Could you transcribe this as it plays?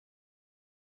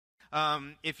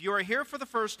If you are here for the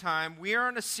first time, we are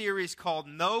in a series called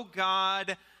No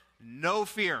God, No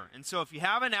Fear. And so if you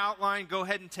have an outline, go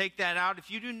ahead and take that out.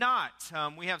 If you do not,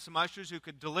 we have some ushers who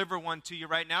could deliver one to you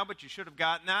right now, but you should have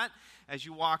gotten that as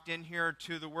you walked in here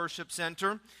to the worship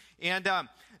center. And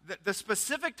the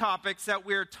specific topics that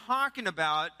we're talking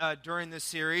about during this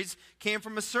series came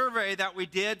from a survey that we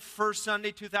did first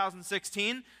Sunday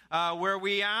 2016, where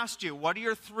we asked you, what are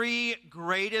your 3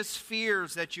 greatest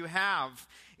fears that you have?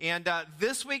 And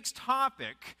this week's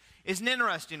topic is an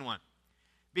interesting one,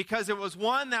 because it was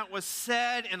one that was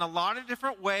said in a lot of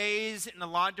different ways, in a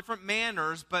lot of different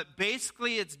manners, but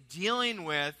basically it's dealing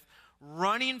with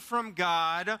running from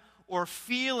God or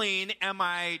feeling, am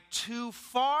I too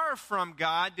far from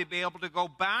God to be able to go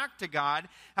back to God?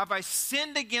 Have I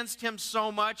sinned against Him so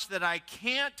much that I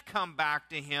can't come back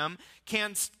to Him?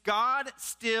 Can God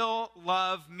still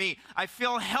love me? I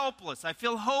feel helpless. I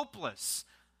feel hopeless.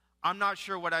 I'm not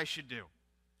sure what I should do.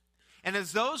 And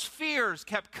as those fears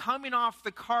kept coming off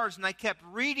the cards and I kept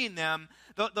reading them,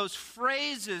 those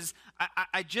phrases,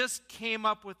 I just came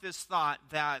up with this thought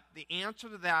that the answer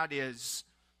to that is,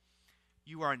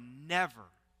 you are never,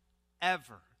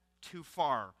 ever too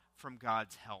far from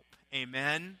God's help.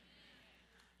 Amen?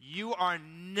 You are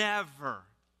never,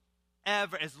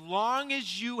 ever, as long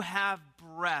as you have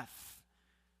breath,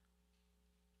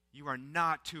 you are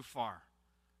not too far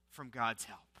from God's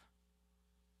help.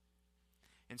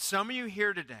 And some of you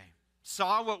here today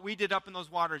saw what we did up in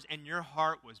those waters and your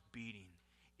heart was beating.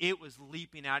 It was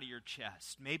leaping out of your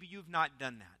chest. Maybe you've not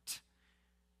done that.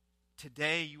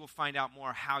 Today, you will find out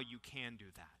more how you can do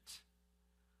that.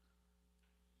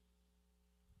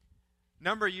 A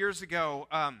number of years ago,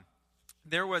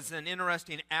 there was an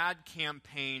interesting ad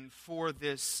campaign for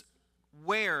this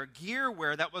gear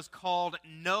wear that was called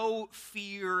No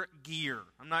Fear Gear.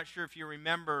 I'm not sure if you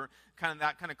remember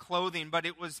that kind of clothing, but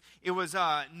it was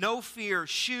no fear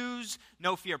shoes,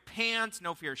 no fear pants,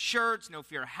 no fear shirts, no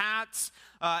fear hats.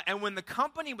 And when the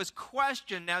company was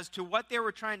questioned as to what they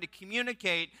were trying to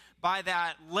communicate by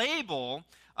that label,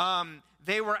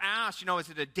 they were asked, is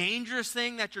it a dangerous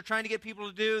thing that you're trying to get people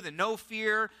to do, the no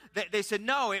fear? They said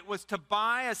no, it was to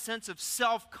buy a sense of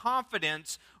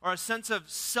self-confidence or a sense of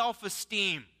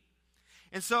self-esteem.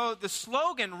 And so the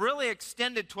slogan really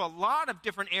extended to a lot of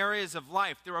different areas of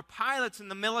life. There were pilots in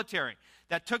the military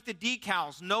that took the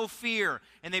decals, no fear,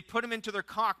 and they put them into their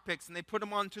cockpits and they put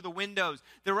them onto the windows.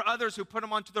 There were others who put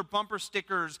them onto their bumper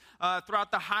stickers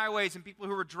throughout the highways, and people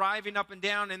who were driving up and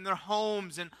down in their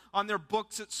homes and on their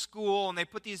books at school, and they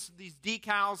put these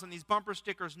decals and these bumper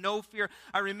stickers, no fear.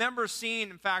 I remember seeing,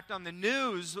 in fact, on the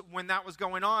news when that was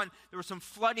going on, there was some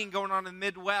flooding going on in the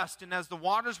Midwest, and as the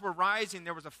waters were rising,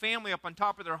 there was a family up on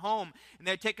top of their home, and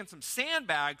they had taken some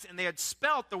sandbags and they had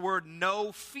spelt the word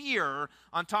no fear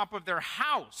on top of their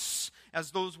house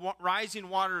as those rising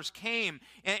waters came.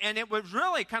 And it was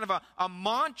really kind of a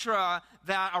mantra,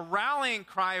 a rallying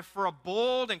cry for a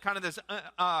bold and kind of this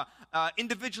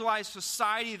individualized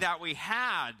society that we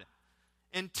had,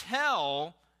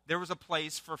 until there was a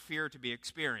place for fear to be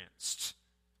experienced.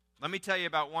 Let me tell you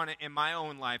about one in my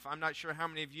own life. I'm not sure how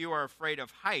many of you are afraid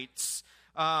of heights.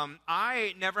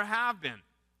 I never have been.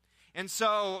 And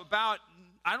so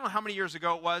I don't know how many years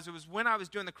ago it was when I was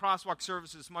doing the crosswalk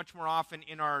services much more often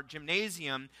in our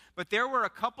gymnasium, but there were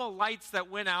a couple lights that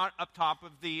went out up top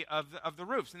of the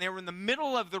roofs, and they were in the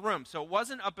middle of the room, so it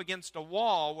wasn't up against a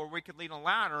wall where we could lean a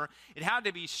ladder. It had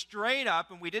to be straight up,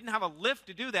 and we didn't have a lift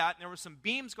to do that, and there were some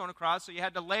beams going across, so you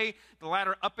had to lay the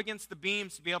ladder up against the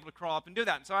beams to be able to crawl up and do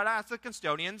that. And so I'd ask the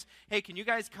custodians, hey, can you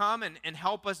guys come and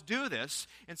help us do this?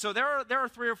 And so there are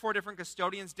 3 or 4 different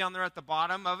custodians down there at the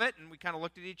bottom of it, and we kind of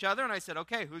looked at each other, and I said,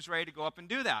 okay, who's ready to go up and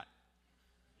do that?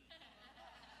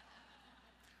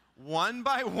 One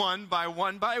by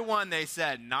one, they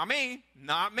said, not me,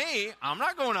 I'm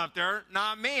not going up there,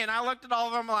 not me. And I looked at all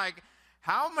of them like,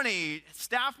 how many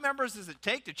staff members does it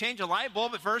take to change a light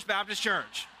bulb at First Baptist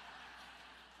Church?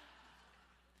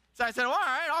 So I said, well, all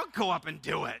right, I'll go up and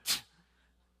do it.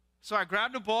 So I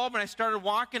grabbed a bulb and I started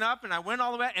walking up, and I went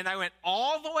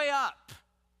all the way up.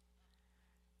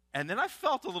 And then I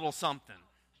felt a little something.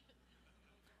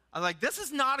 I was like, this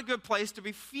is not a good place to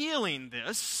be feeling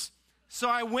this. So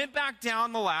I went back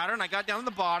down the ladder, and I got down to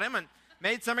the bottom and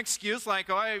made some excuse like,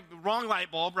 wrong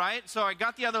light bulb, right? So I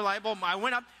got the other light bulb. I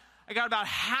went up. I got about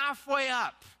halfway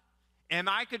up, and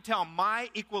I could tell my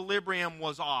equilibrium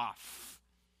was off.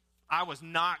 I was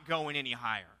not going any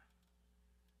higher.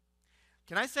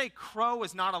 Can I say crow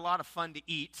is not a lot of fun to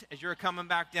eat as you're coming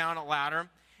back down a ladder?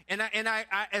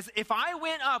 As if I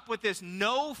went up with this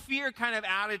no fear kind of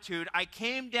attitude, I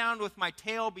came down with my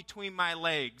tail between my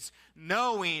legs,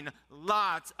 knowing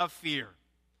lots of fear.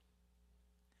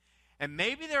 And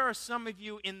maybe there are some of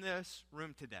you in this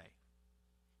room today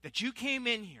that you came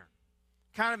in here,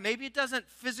 kind of, maybe it doesn't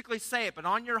physically say it, but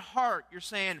on your heart you're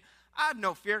saying, I have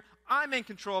no fear. I'm in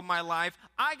control of my life.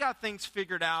 I got things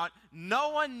figured out. No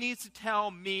one needs to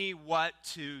tell me what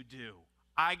to do.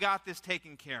 I got this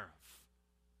taken care of.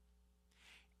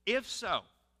 If so,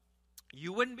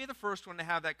 you wouldn't be the first one to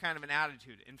have that kind of an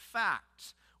attitude. In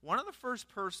fact, one of the first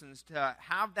persons to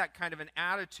have that kind of an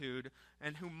attitude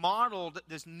and who modeled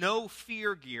this no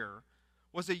fear gear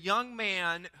was a young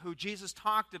man who Jesus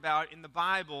talked about in the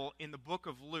Bible in the book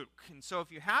of Luke. And so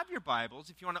if you have your Bibles,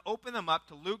 if you want to open them up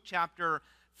to Luke chapter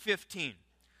 15.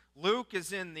 Luke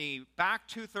is in the back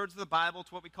 2/3 of the Bible.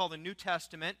 It's what we call the New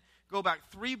Testament. Go back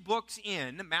 3 books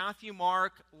in, Matthew,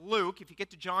 Mark, Luke. If you get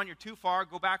to John, you're too far.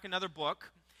 Go back another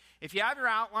book. If you have your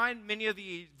outline, many of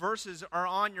the verses are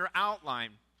on your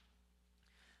outline.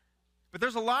 But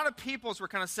there's a lot of people, as we're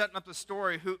kind of setting up the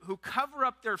story, who cover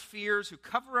up their fears, who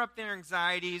cover up their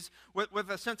anxieties with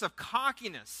a sense of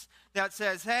cockiness that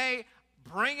says, hey,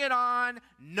 bring it on,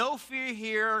 no fear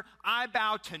here, I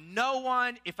bow to no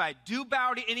one. If I do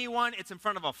bow to anyone, it's in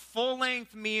front of a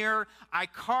full-length mirror. I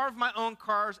carve my own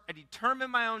cars, I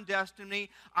determine my own destiny,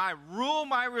 I rule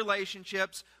my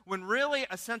relationships, when really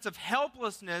a sense of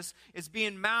helplessness is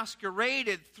being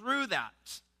masqueraded through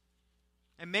that.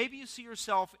 And maybe you see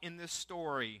yourself in this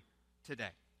story today.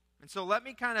 And so let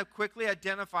me kind of quickly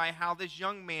identify how this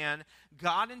young man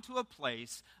got into a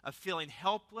place of feeling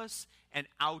helpless and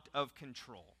out of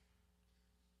control.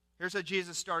 Here's how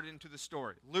Jesus started into the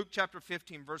story. Luke chapter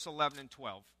 15, verse 11 and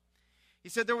 12. He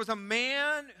said, there was a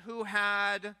man who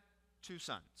had 2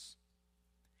 sons.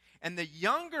 And the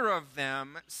younger of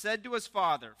them said to his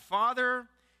father, Father,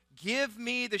 give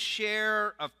me the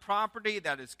share of property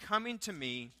that is coming to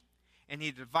me. And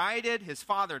his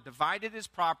father divided his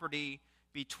property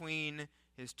between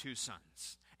his 2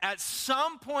 sons. At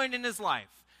some point in his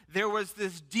life, there was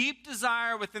this deep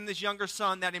desire within this younger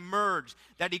son that emerged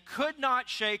that he could not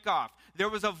shake off. There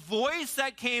was a voice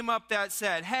that came up that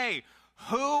said, hey,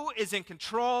 who is in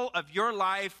control of your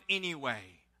life anyway?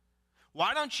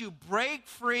 Why don't you break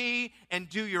free and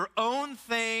do your own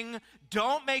thing?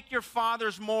 Don't make your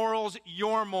father's morals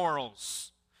your morals.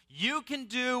 You can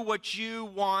do what you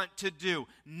want to do.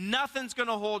 Nothing's going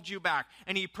to hold you back.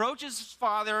 And he approaches his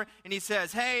father and he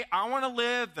says, hey, I want to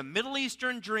live the Middle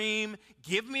Eastern dream.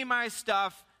 Give me my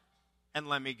stuff and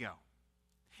let me go.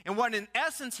 And what in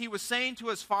essence he was saying to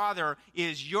his father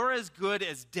is, you're as good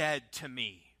as dead to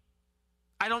me.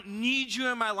 I don't need you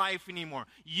in my life anymore.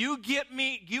 You give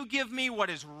me what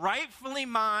is rightfully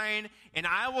mine, and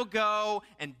I will go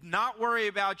and not worry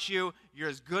about you. You're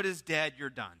as good as dead. You're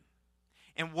done.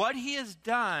 And what he has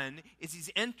done is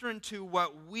he's entered into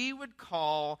what we would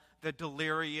call the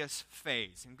delirious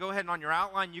phase. And go ahead and on your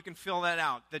outline, you can fill that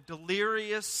out. The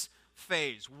delirious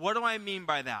phase. What do I mean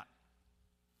by that?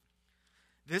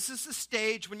 This is the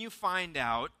stage when you find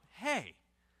out, hey,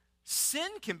 sin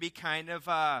can be kind of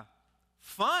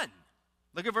fun.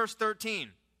 Look at verse 13.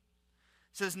 It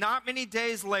says, not many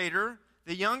days later,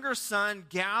 the younger son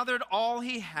gathered all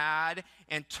he had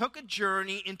and took a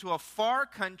journey into a far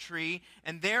country,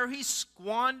 and there he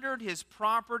squandered his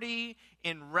property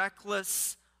in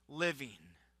reckless living.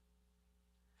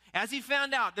 As he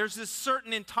found out, there's this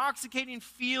certain intoxicating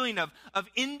feeling of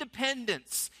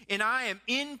independence, and I am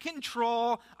in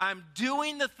control. I'm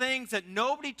doing the things that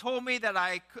nobody told me that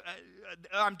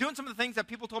I'm doing some of the things that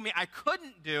people told me I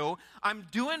couldn't do. I'm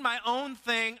doing my own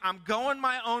thing. I'm going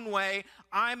my own way.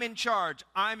 I'm in charge.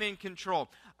 I'm in control.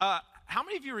 How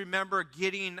many of you remember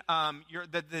getting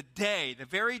the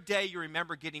very day you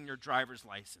remember getting your driver's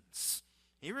license?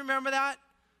 You remember that?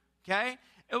 Okay?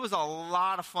 It was a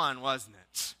lot of fun, wasn't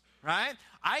it? Right?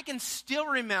 I can still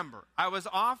remember. I was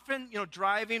often,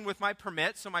 driving with my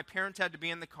permit, so my parents had to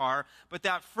be in the car. But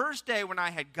that first day when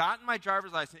I had gotten my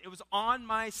driver's license, it was on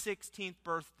my 16th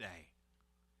birthday.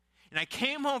 And I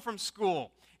came home from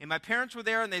school, and my parents were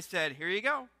there, and they said, here you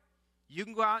go. You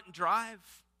can go out and drive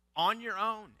on your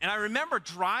own. And I remember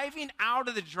driving out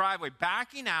of the driveway,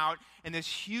 backing out, and this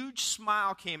huge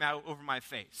smile came out over my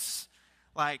face.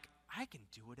 Like, I can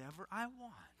do whatever I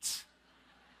want.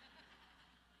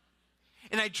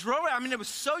 And I drove, it was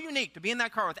so unique to be in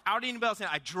that car without anybody else in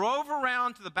it. I drove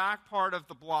around to the back part of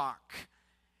the block,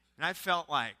 and I felt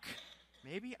like,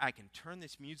 maybe I can turn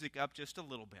this music up just a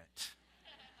little bit,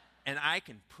 and I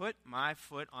can put my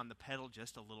foot on the pedal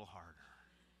just a little harder.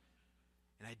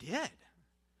 And I did.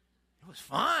 It was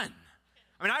fun.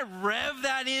 I mean, I revved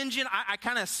that engine. I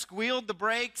kind of squealed the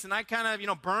brakes, and I kind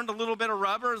of, burned a little bit of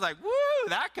rubber. It was like, woo,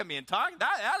 that can be in talk.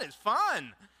 That is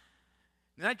fun.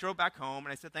 And then I drove back home,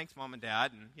 and I said, thanks, Mom and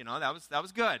Dad. And, that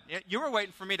was good. You were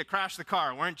waiting for me to crash the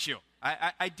car, weren't you?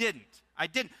 I didn't.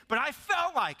 But I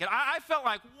felt like it. I felt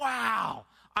like, wow,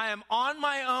 I am on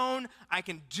my own. I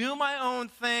can do my own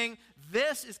thing.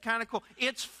 This is kind of cool.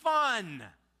 It's fun.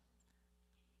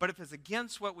 But if it's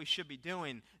against what we should be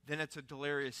doing, then it's a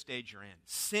delirious stage you're in.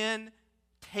 Sin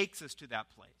takes us to that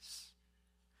place.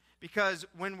 Because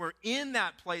when we're in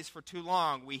that place for too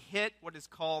long, we hit what is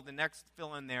called, the next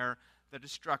fill in there, the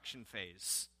destruction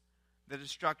phase. The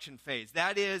destruction phase.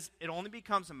 That is, it only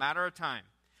becomes a matter of time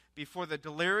before the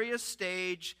delirious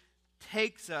stage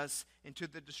takes us into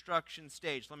the destruction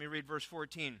stage. Let me read verse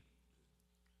 14.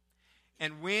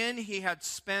 And when he had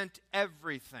spent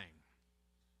everything,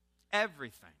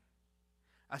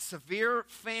 a severe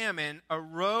famine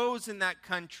arose in that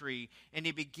country, and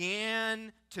he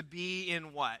began to be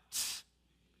in what?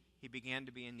 He began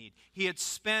to be in need. He had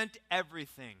spent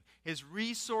everything. His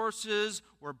resources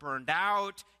were burned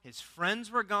out. His friends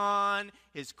were gone.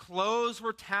 His clothes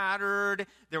were tattered.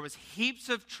 There was heaps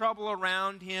of trouble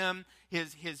around him.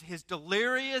 His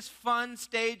delirious, fun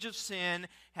stage of sin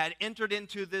had entered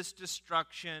into this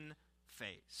destruction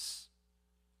phase.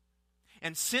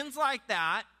 And sins like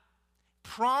that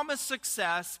promise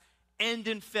success, end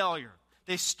in failure.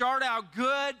 They start out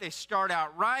good, they start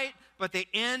out right, but they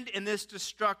end in this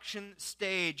destruction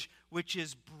stage, which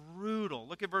is brutal.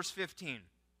 Look at verse 15.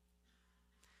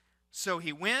 So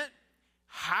he went,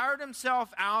 hired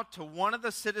himself out to one of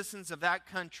the citizens of that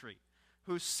country,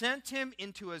 who sent him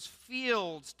into his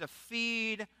fields to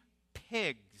feed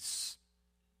pigs.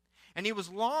 And he was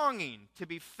longing to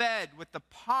be fed with the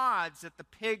pods that the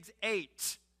pigs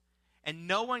ate. And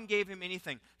no one gave him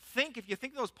anything. If you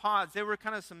think of those pods, they were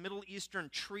kind of some Middle Eastern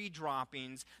tree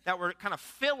droppings that were kind of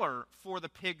filler for the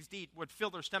pigs to eat, would fill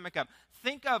their stomach up.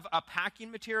 Think of a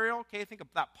packing material, okay? Think of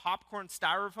that popcorn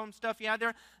styrofoam stuff you had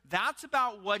there. That's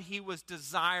about what he was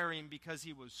desiring because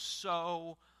he was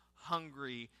so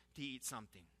hungry to eat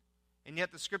something. And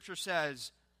yet the scripture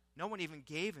says no one even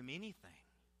gave him anything.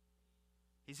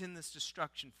 He's in this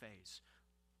destruction phase,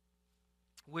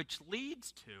 which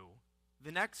leads to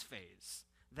the next phase.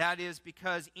 That is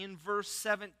because in verse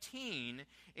 17,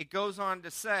 it goes on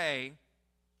to say,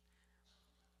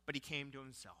 but he came to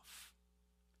himself.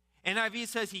 NIV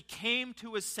says he came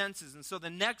to his senses. And so the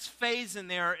next phase in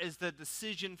there is the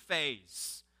decision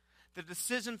phase. The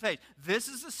decision phase. This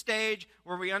is the stage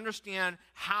where we understand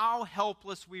how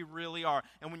helpless we really are.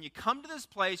 And when you come to this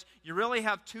place, you really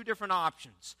have two different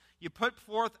options. You put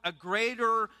forth a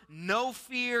greater no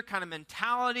fear kind of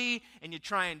mentality, and you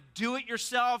try and do it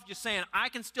yourself. You're saying, I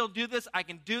can still do this,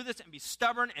 and be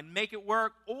stubborn and make it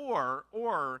work.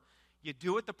 Or you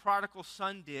do what the prodigal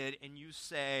son did, and you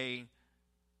say,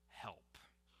 help.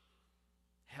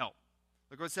 Help.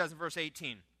 Look what it says in verse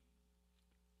 18.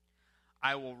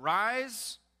 I will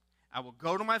rise, I will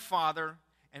go to my father,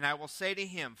 and I will say to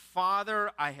him,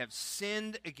 Father, I have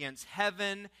sinned against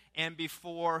heaven and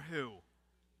before who?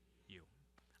 You.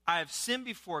 I have sinned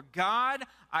before God,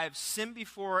 I have sinned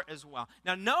before as well.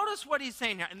 Now notice what he's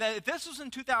saying here. And if this was in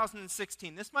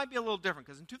 2016, this might be a little different,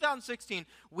 because in 2016,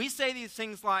 we say these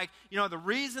things like, the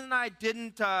reason I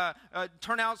didn't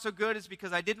turn out so good is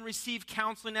because I didn't receive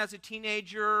counseling as a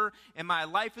teenager, and my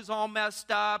life is all messed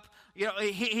up.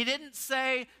 He didn't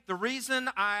say the reason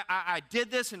I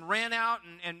did this and ran out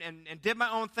and did my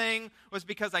own thing was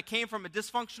because I came from a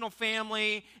dysfunctional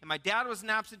family, and my dad was an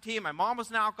absentee, and my mom was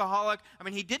an alcoholic. I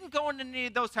mean, he didn't go into any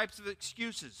of those types of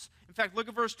excuses. In fact, look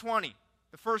at verse 20,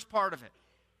 the first part of it. It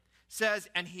says,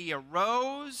 and he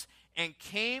arose and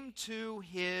came to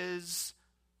his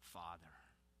father.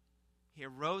 He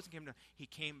arose and he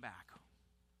came back.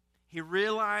 He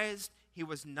realized he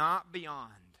was not beyond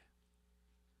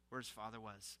where his father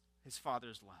was, his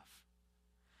father's love.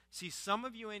 See, some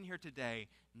of you in here today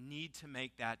need to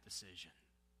make that decision.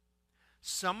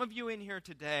 Some of you in here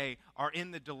today are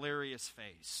in the delirious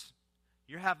phase.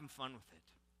 You're having fun with it.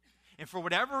 And for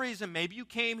whatever reason, maybe you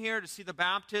came here to see the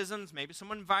baptisms, maybe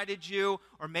someone invited you,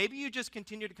 or maybe you just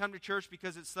continue to come to church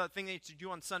because it's the thing that you do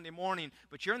on Sunday morning,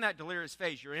 but you're in that delirious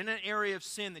phase. You're in an area of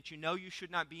sin that you know you should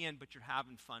not be in, but you're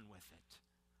having fun with it.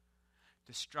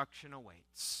 Destruction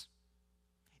awaits.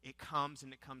 It comes,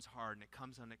 and it comes hard, and it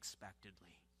comes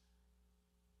unexpectedly.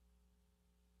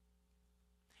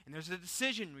 And there's a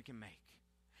decision we can make.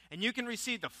 And you can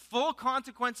receive the full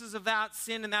consequences of that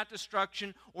sin and that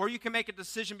destruction, or you can make a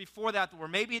decision before that where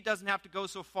maybe it doesn't have to go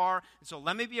so far. And so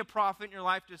let me be a prophet in your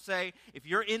life to say, if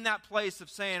you're in that place of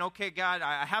saying, okay, God,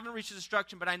 I haven't reached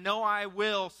destruction, but I know I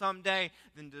will someday,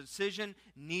 then the decision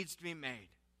needs to be made.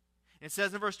 And it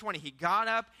says in verse 20, he got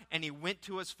up and he went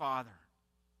to his father.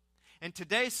 And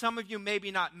today, some of you may be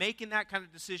not making that kind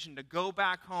of decision to go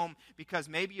back home because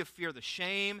maybe you fear the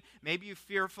shame. Maybe you're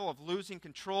fearful of losing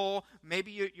control.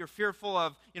 Maybe you're fearful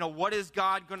of, what is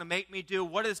God going to make me do?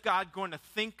 What is God going to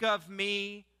think of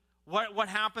me? What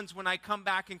happens when I come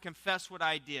back and confess what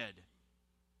I did?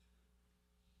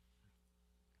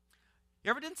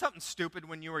 You ever did something stupid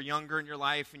when you were younger in your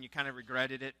life and you kind of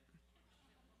regretted it?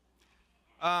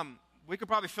 We could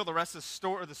probably fill the rest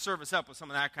of the service up with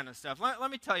some of that kind of stuff. Let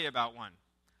me tell you about one.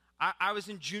 I was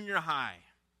in junior high.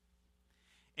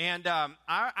 And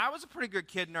I was a pretty good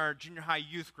kid in our junior high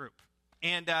youth group.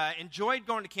 And enjoyed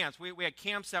going to camps. We had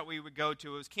camps that we would go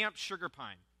to. It was Camp Sugar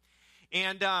Pine.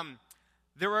 And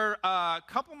there were a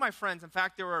couple of my friends, in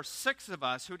fact, there were 6 of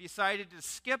us who decided to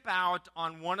skip out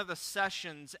on one of the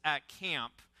sessions at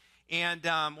camp and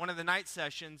one of the night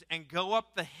sessions, and go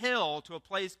up the hill to a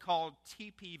place called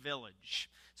TP Village.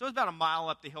 So it was about a mile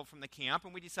up the hill from the camp,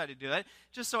 and we decided to do it.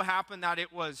 Just so happened that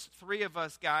it was 3 of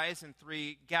us guys and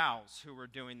 3 gals who were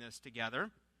doing this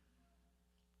together.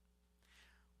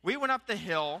 We went up the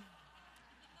hill.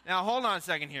 Now, hold on a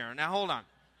second here.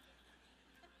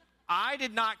 I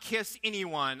did not kiss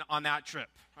anyone on that trip,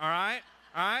 all right?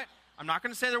 All right? I'm not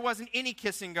going to say there wasn't any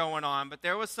kissing going on, but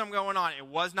there was some going on. It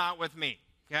was not with me.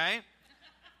 Okay?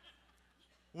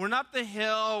 Went up the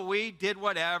hill, we did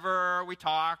whatever, we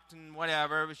talked and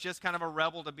whatever. It was just kind of a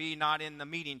rebel to be not in the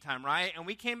meeting time, right? And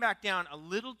we came back down a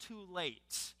little too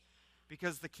late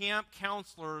because the camp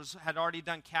counselors had already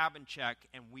done cabin check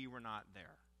and we were not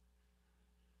there.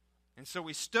 And so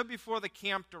we stood before the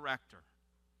camp director.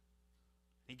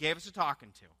 He gave us a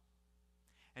talking to.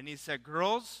 And he said,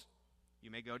 girls,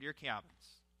 you may go to your cabins.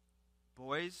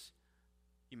 Boys,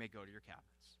 you may go to your cabins.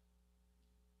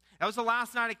 That was the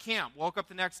last night of camp. Woke up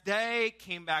the next day,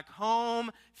 came back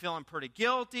home, feeling pretty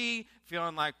guilty,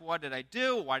 feeling like, what did I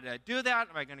do? Why did I do that?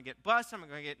 Am I going to get busted? Am I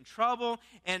going to get in trouble?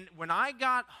 And when I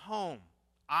got home,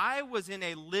 I was in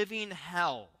a living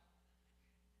hell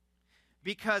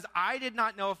because I did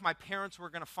not know if my parents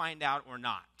were going to find out or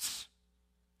not.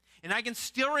 And I can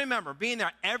still remember being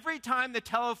there. Every time the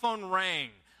telephone rang,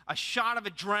 a shot of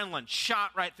adrenaline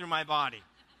shot right through my body.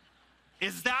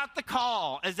 Is that the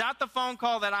call? Is that the phone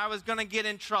call that I was going to get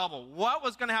in trouble? What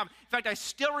was going to happen? In fact, I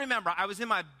still remember I was in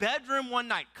my bedroom one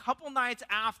night, couple nights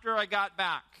after I got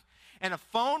back, and a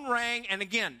phone rang, and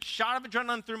again, shot of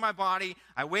adrenaline through my body.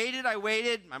 I waited.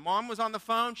 My mom was on the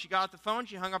phone. She got the phone.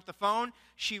 She hung up the phone.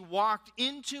 She walked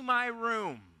into my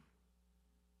room.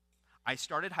 I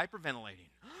started hyperventilating.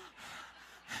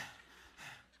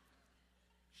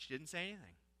 She didn't say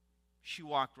anything. She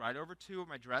walked right over to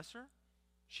my dresser.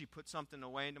 She put something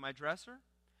away into my dresser,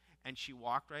 and she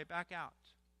walked right back out.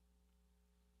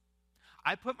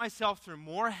 I put myself through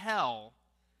more hell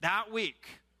that week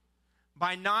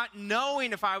by not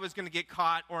knowing if I was going to get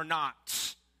caught or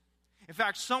not. In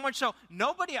fact, so much so,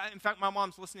 in fact, my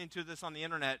mom's listening to this on the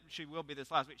internet. She will be this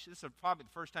last week. This is probably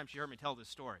the first time she heard me tell this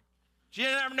story. She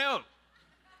never knew.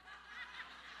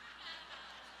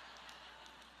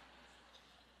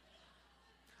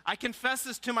 I confessed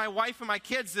this to my wife and my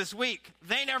kids this week.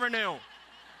 They never knew.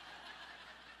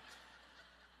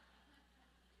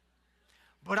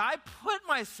 But I put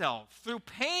myself through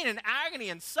pain and agony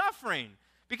and suffering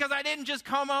because I didn't just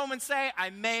come home and say, I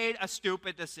made a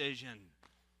stupid decision.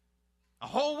 A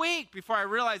whole week before I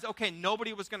realized, okay,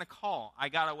 nobody was going to call. I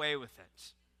got away with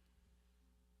it.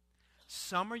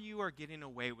 Some of you are getting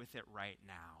away with it right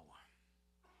now.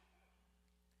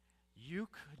 You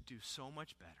could do so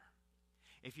much better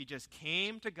if you just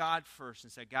came to God first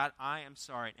and said, God, I am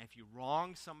sorry. And if you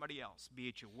wrong somebody else, be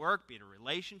it your work, be it a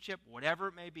relationship, whatever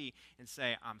it may be, and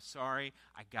say, I'm sorry,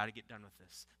 I got to get done with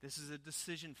this. This is a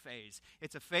decision phase.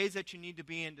 It's a phase that you need to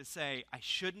be in to say, I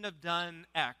shouldn't have done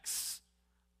X.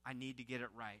 I need to get it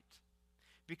right.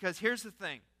 Because here's the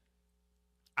thing.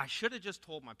 I should have just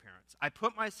told my parents. I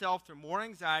put myself through more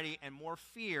anxiety and more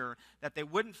fear that they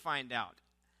wouldn't find out.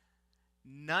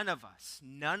 None of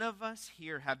us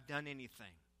here have done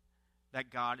anything that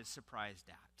God is surprised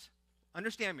at.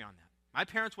 Understand me on that. My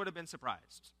parents would have been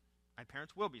surprised. My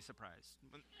parents will be surprised.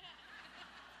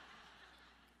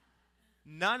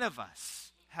 None of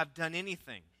us have done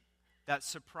anything that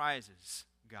surprises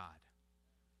God.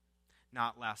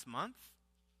 Not last month,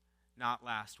 not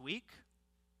last week,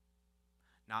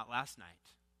 not last night.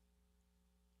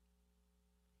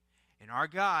 And our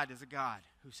God is a God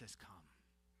who says, come.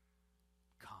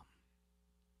 Come.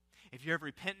 If you have a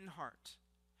repentant heart,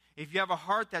 if you have a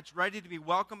heart that's ready to be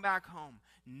welcomed back home,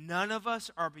 none of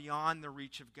us are beyond the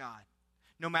reach of God.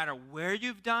 No matter where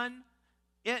you've done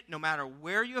it, no matter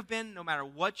where you have been, no matter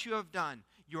what you have done,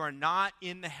 you are not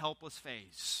in the helpless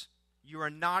phase. You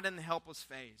are not in the helpless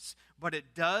phase. But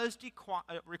it does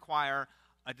require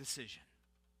a decision.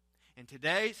 And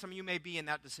today, some of you may be in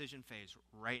that decision phase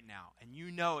right now. And you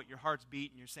know it, your heart's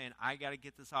beating, you're saying, I got to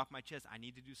get this off my chest. I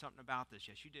need to do something about this.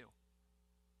 Yes, you do.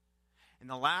 And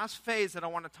the last phase that I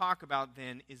want to talk about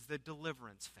then is the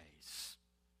deliverance phase.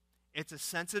 It's a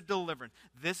sense of deliverance.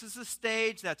 This is a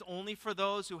stage that's only for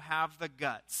those who have the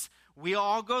guts. We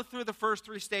all go through the first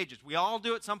three stages. We all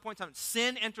do at some point in time.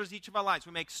 Sin enters each of our lives.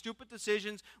 We make stupid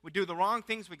decisions. We do the wrong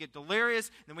things. We get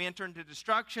delirious. Then we enter into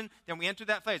destruction. Then we enter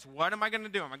that phase. What am I going to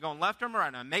do? Am I going left or right?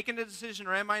 Am I making a decision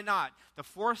or am I not? The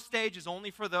fourth stage is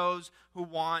only for those who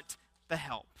want the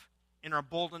help and are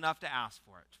bold enough to ask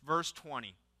for it. Verse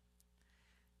 20.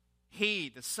 He,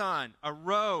 the son,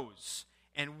 arose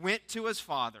and went to his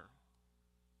father.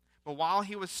 But while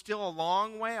he was still a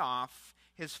long way off,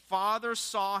 his father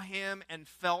saw him and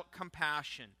felt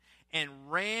compassion and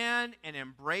ran and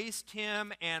embraced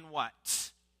him and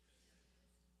what?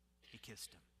 He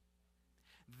kissed him.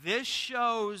 This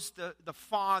shows the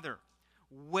father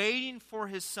waiting for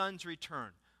his son's return,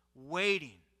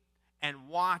 waiting and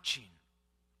watching.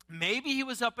 Maybe he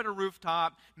was up at a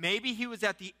rooftop. Maybe he was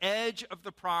at the edge of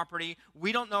the property.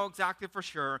 We don't know exactly for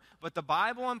sure. But the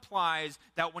Bible implies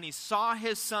that when he saw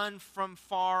his son from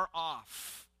far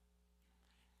off.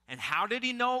 And how did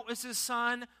he know it was his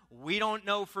son? We don't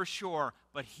know for sure.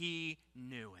 But he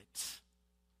knew it.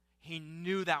 He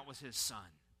knew that was his son.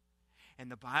 And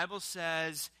the Bible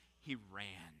says he ran.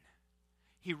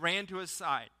 He ran to his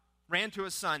side. Ran to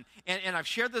his son. And I've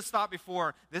shared this thought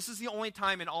before. This is the only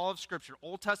time in all of Scripture,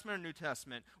 Old Testament or New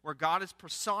Testament, where God is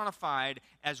personified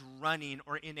as running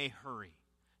or in a hurry.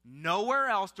 Nowhere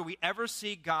else do we ever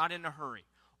see God in a hurry.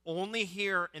 Only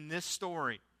here in this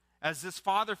story, as this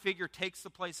father figure takes the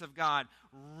place of God,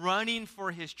 running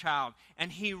for his child. And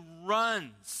he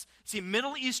runs. See,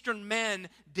 Middle Eastern men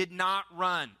did not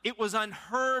run. It was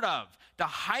unheard of to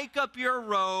hike up your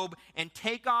robe and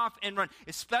take off and run,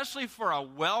 especially for a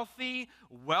wealthy,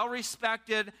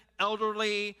 well-respected,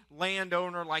 elderly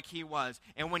landowner like he was.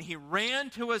 And when he ran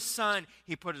to his son,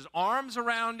 he put his arms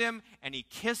around him and he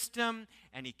kissed him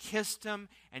and he kissed him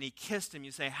and he kissed him.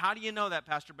 You say, how do you know that,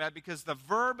 Pastor Brad? Because the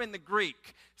verb in the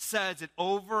Greek says it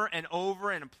over and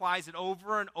over and implies it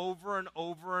over and over and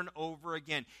over and over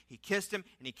again. He kissed him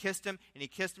and he kissed him and he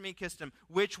kissed him and he kissed him,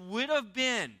 which would have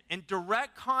been in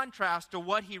direct contrast to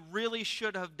what he really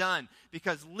should have done.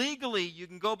 Because legally, you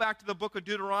can go back to the book of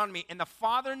Deuteronomy, and the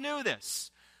father knew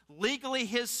this. Legally,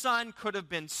 his son could have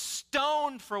been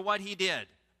stoned for what he did.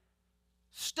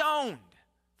 Stoned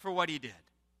for what he did.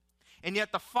 And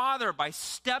yet the father, by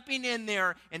stepping in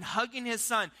there and hugging his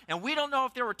son, and we don't know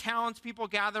if there were townspeople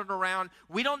gathered around.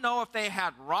 We don't know if they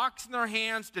had rocks in their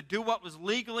hands to do what was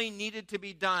legally needed to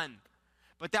be done.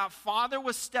 But that father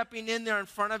was stepping in there in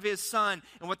front of his son.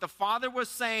 And what the father was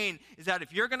saying is that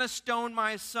if you're going to stone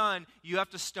my son, you have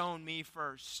to stone me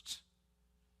first.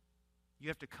 You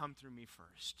have to come through me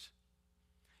first.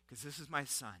 Because this is my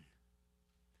son.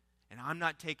 And I'm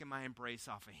not taking my embrace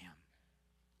off of him.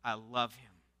 I love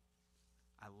him.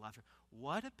 I love him.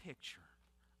 What a picture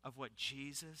of what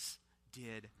Jesus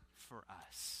did for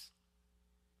us.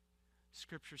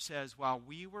 Scripture says, while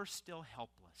we were still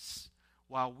helpless,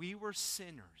 while we were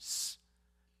sinners,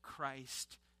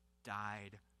 Christ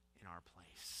died in our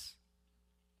place.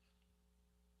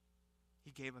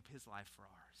 He gave up his life for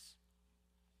ours.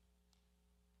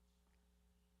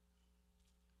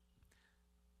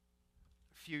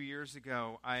 A few years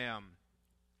ago, I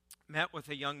met with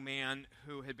a young man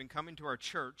who had been coming to our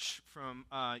church from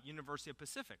University of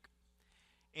Pacific.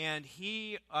 And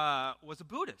he was a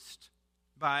Buddhist,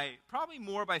 probably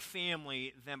more by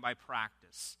family than by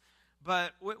practice.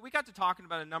 But we got to talking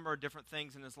about a number of different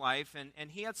things in his life,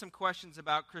 and he had some questions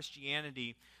about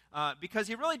Christianity because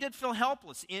he really did feel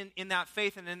helpless in that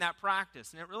faith and in that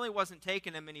practice, and it really wasn't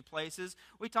taking him many places.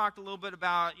 We talked a little bit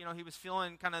about, he was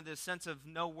feeling kind of this sense of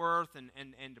no worth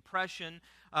and depression,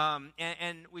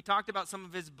 and we talked about some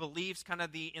of his beliefs, kind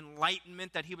of the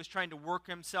enlightenment that he was trying to work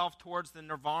himself towards, the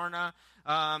nirvana,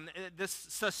 this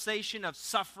cessation of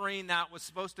suffering that was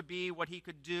supposed to be what he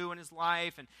could do in his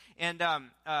life, and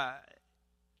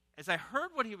as I heard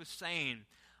what he was saying,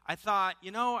 I thought,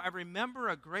 I remember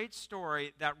a great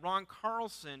story that Ron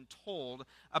Carlson told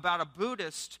about a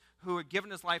Buddhist who had given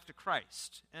his life to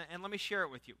Christ. And let me share it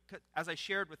with you, as I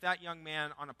shared with that young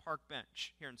man on a park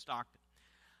bench here in Stockton.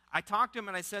 I talked to him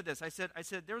and I said this. I said,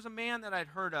 there was a man that I'd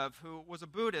heard of who was a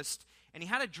Buddhist, and he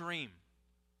had a dream.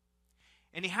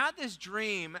 And he had this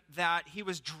dream that he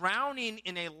was drowning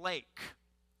in a lake.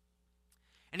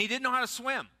 And he didn't know how to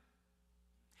swim.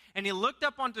 And he looked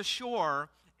up onto shore,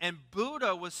 and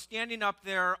Buddha was standing up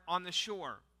there on the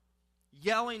shore,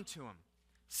 yelling to him,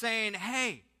 saying,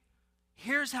 hey,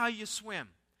 here's how you swim.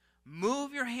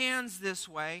 Move your hands this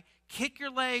way. Kick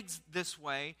your legs this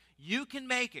way. You can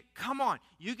make it. Come on.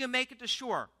 You can make it to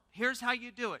shore. Here's how you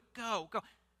do it. Go, go.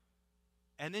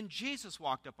 And then Jesus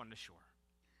walked up on the shore.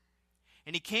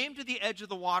 And he came to the edge of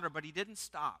the water, but he didn't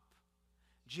stop.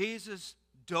 Jesus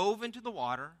dove into the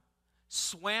water,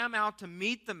 swam out to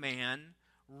meet the man,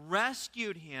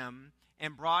 rescued him,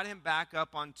 and brought him back up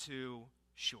onto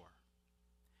shore.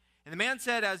 And the man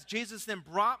said, as Jesus then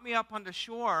brought me up onto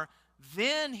shore,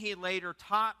 then he later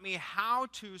taught me how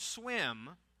to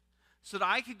swim so that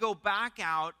I could go back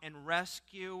out and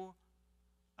rescue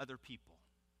other people.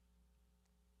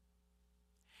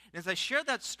 And as I shared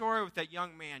that story with that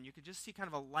young man, you could just see kind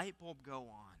of a light bulb go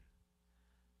on.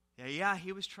 Yeah,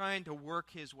 he was trying to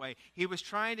work his way. He was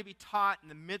trying to be taught in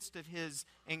the midst of his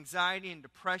anxiety and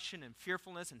depression and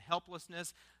fearfulness and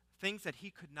helplessness, things that he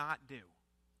could not do.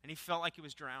 And he felt like he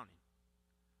was drowning.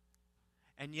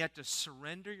 And yet to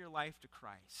surrender your life to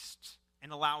Christ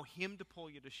and allow him to pull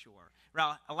you to shore,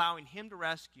 allowing him to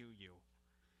rescue you,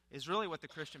 is really what the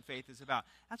Christian faith is about.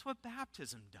 That's what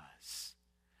baptism does.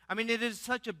 I mean, it is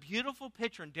such a beautiful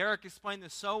picture, and Derek explained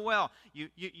this so well.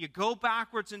 You go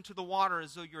backwards into the water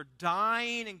as though you're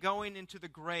dying and going into the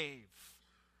grave.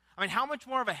 I mean, how much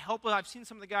more of a helpless, I've seen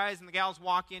some of the guys and the gals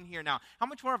walk in here now, how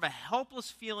much more of a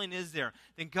helpless feeling is there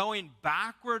than going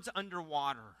backwards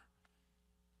underwater?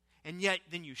 And yet,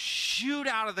 then you shoot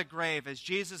out of the grave as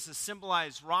Jesus is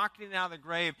symbolized rocketing out of the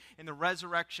grave in the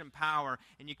resurrection power,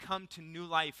 and you come to new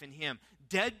life in him.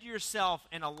 Dead to yourself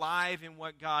and alive in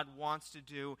what God wants to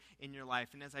do in your life.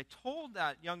 And as I told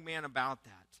that young man about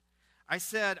that, I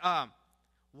said,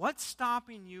 what's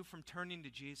stopping you from turning to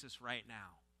Jesus right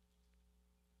now?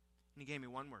 And he gave me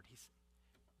one word.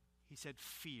 He said,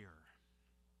 fear.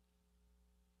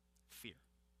 Fear.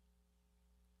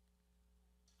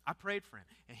 I prayed for him.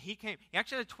 And he came. He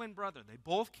actually had a twin brother. They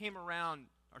both came around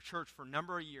our church for a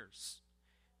number of years.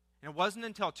 And it wasn't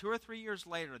until 2 or 3 years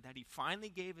later that he finally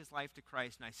gave his life to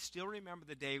Christ. And I still remember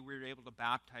the day we were able to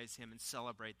baptize him and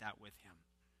celebrate that with him.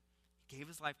 He gave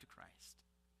his life to Christ.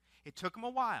 It took him a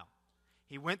while.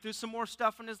 He went through some more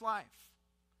stuff in his life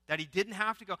that he didn't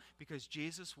have to go because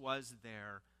Jesus was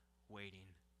there waiting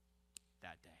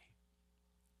that day.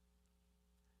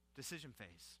 Decision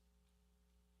phase.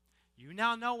 You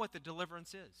now know what the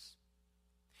deliverance is.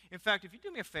 In fact, if you do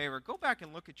me a favor, go back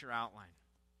and look at your outline.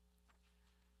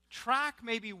 Track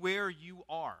maybe where you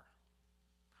are.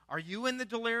 Are you in the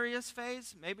delirious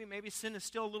phase? Maybe sin is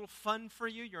still a little fun for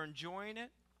you. You're enjoying it.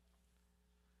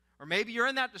 Or maybe you're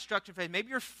in that destruction phase. Maybe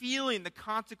you're feeling the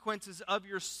consequences of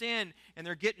your sin and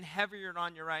they're getting heavier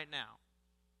on you right now.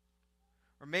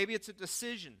 Or maybe it's a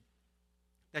decision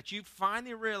that you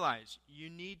finally realize you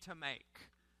need to make.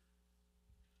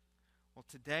 Well,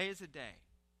 today is a day,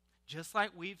 just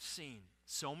like we've seen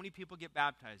so many people get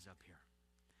baptized up here,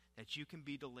 that you can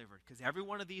be delivered. Because every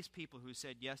one of these people who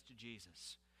said yes to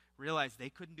Jesus realized they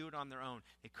couldn't do it on their own.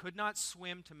 They could not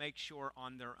swim to make shore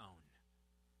on their own.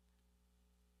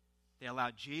 They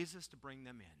allowed Jesus to bring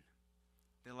them in.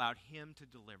 They allowed him to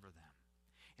deliver them.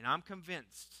 And I'm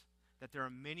convinced that there are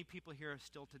many people here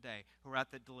still today who are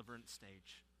at that deliverance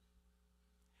stage.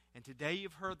 And today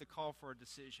you've heard the call for a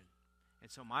decision. And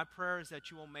so my prayer is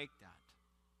that you will make that.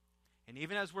 And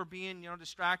even as we're being,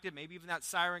 distracted, maybe even that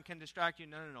siren can distract you.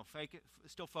 No. Fake it,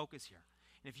 still focus here.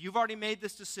 And if you've already made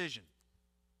this decision,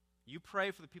 you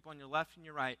pray for the people on your left and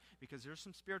your right, because there's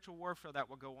some spiritual warfare that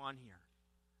will go on here.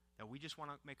 That we just want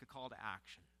to make a call to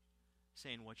action,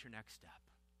 saying, what's your next step?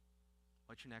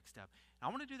 What's your next step? And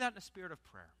I want to do that in a spirit of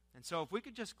prayer. And so if we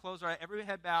could just close our eye, every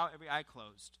head bowed, every eye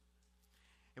closed.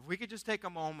 If we could just take a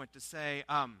moment to say,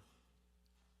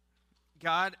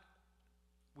 God,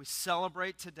 we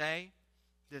celebrate today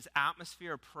this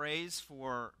atmosphere of praise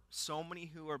for so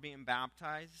many who are being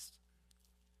baptized.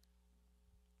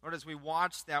 Lord, as we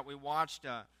watched that, we watched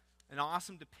an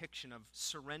awesome depiction of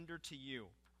surrender to you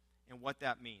and what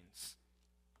that means.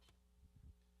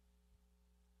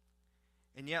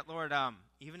 And yet, Lord,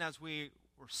 even as we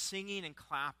were singing and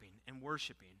clapping and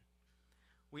worshiping,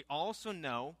 we also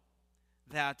know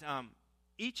that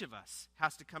Each of us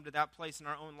has to come to that place in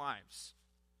our own lives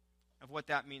of what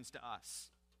that means to us.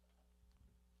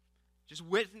 Just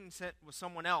witness it with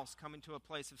someone else coming to a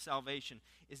place of salvation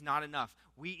is not enough.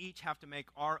 We each have to make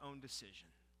our own decision.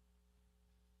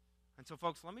 And so,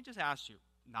 folks, let me just ask you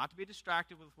not to be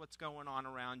distracted with what's going on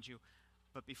around you,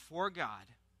 but before God,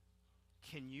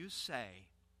 can you say,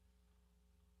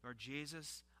 Lord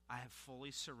Jesus, I have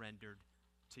fully surrendered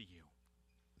to you?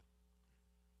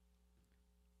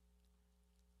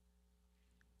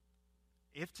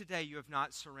 If today you have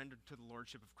not surrendered to the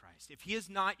Lordship of Christ, if He is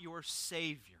not your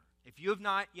Savior, if you have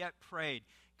not yet prayed,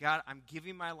 God, I'm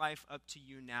giving my life up to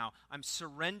you now. I'm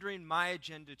surrendering my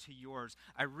agenda to yours.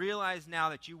 I realize now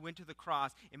that you went to the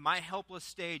cross. In my helpless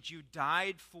stage, you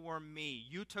died for me.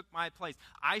 You took my place.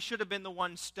 I should have been the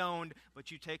one stoned,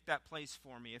 but you take that place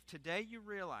for me. If today you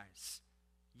realize,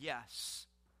 yes,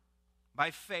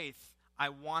 by faith, I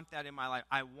want that in my life.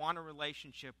 I want a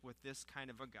relationship with this kind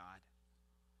of a God.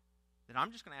 Then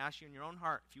I'm just going to ask you in your own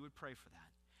heart if you would pray for that.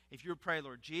 If you would pray,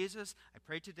 Lord Jesus, I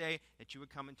pray today that you would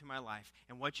come into my life.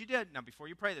 And what you did, now before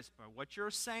you pray this, but what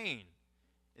you're saying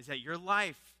is that your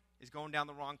life is going down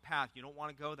the wrong path. You don't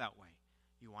want to go that way.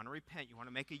 You want to repent. You want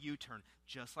to make a U-turn,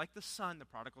 just like the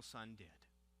prodigal son did.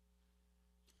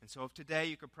 And so if today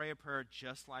you could pray a prayer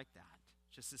just like that,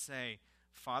 just to say,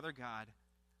 Father God,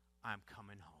 I'm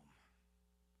coming home.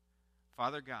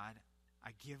 Father God,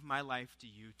 I give my life to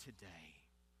you today.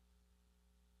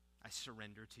 I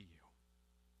surrender to you.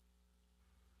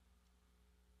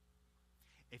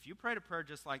 If you prayed a prayer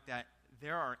just like that,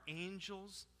 there are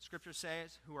angels, Scripture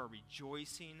says, who are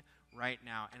rejoicing right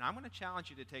now. And I'm going to challenge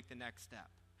you to take the next step.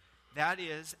 That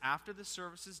is, after the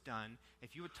service is done,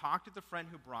 if you would talk to the friend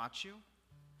who brought you,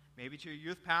 maybe to your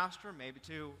youth pastor, maybe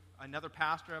to another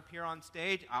pastor up here on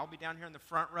stage. I'll be down here in the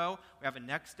front row. We have a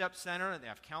Next Step Center. They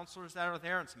have counselors that are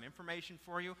there and some information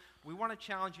for you. We want to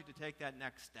challenge you to take that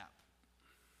next step.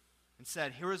 And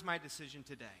said, here is my decision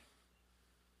today.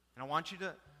 And I want you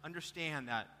to understand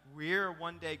that we're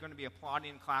one day going to be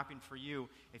applauding and clapping for you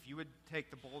if you would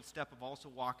take the bold step of also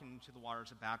walking into the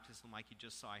waters of baptism like you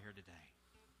just saw here today.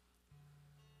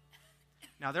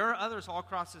 Now, there are others all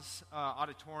across this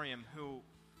auditorium who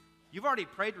you've already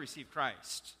prayed to receive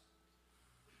Christ,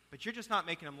 but you're just not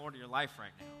making Him Lord of your life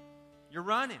right now. You're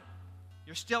running.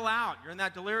 You're still out. You're in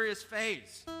that delirious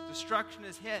phase. Destruction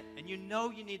is hit, and you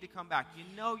know you need to come back. You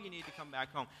know you need to come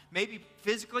back home. Maybe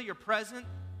physically you're present,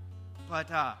 but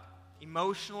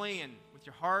emotionally and with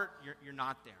your heart, you're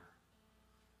not there.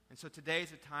 And so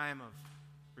today's a time of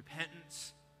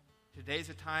repentance. Today's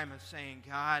a time of saying,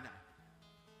 God,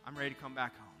 I'm ready to come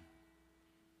back home.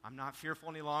 I'm not fearful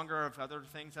any longer of other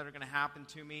things that are going to happen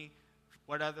to me,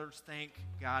 what others think.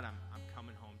 God, I'm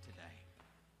coming home today.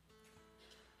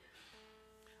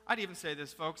 I'd even say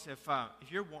this, folks, if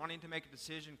you're wanting to make a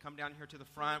decision, come down here to the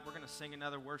front. We're going to sing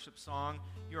another worship song.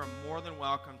 You are more than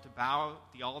welcome to bow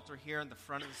at the altar here in the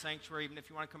front of the sanctuary. Even if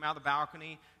you want to come out of the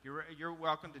balcony, you're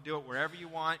welcome to do it wherever you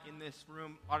want in this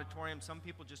room, auditorium. Some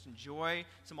people just enjoy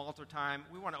some altar time.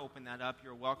 We want to open that up.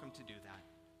 You're welcome to do that.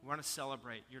 We want to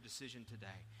celebrate your decision today.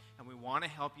 And we want to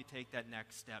help you take that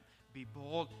next step. Be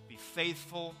bold, be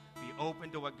faithful, be open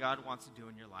to what God wants to do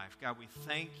in your life. God, we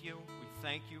thank you, we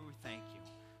thank you, we thank you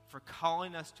for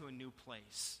calling us to a new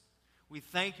place. We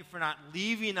thank you for not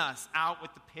leaving us out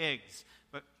with the pigs,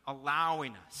 but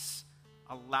allowing us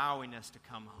to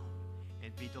come home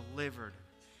and be delivered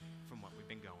from what we've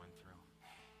been going through.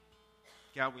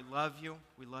 God, we love you.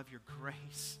 We love your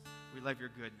grace. We love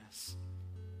your goodness.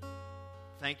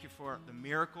 Thank you for the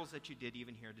miracles that you did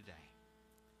even here today.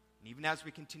 And even as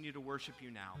we continue to worship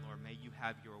you now, Lord, may you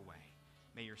have your way.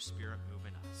 May your Spirit move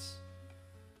in us.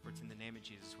 For it's in the name of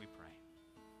Jesus we pray.